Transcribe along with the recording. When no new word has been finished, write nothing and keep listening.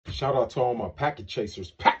Shout out to all my packet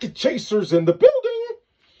chasers. Packet chasers in the building.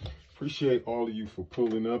 Appreciate all of you for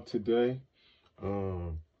pulling up today.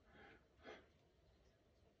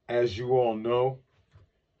 As you all know,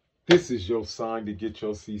 this is your sign to get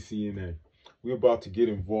your CCNA. We're about to get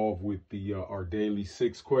involved with the our daily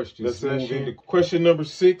 6 question session. Move into question number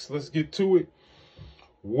 6. Let's get to it.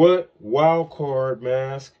 What wildcard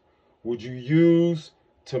mask would you use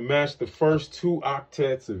to match the first 2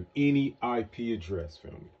 octets of any IP address,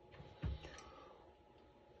 family?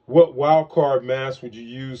 What wildcard mask would you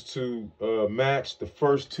use to match the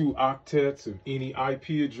first 2 octets of any IP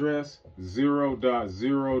address?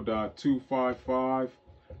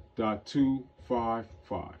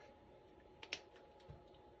 0.0.255.255.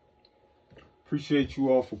 Appreciate you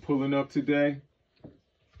all for pulling up today.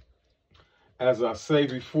 As I say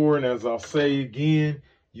before and as I'll say again,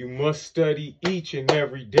 you must study each and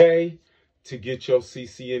every day to get your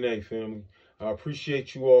CCNA, family. I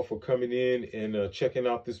appreciate you all for coming in and checking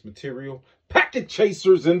out this material. Packet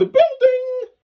Chasers in the building.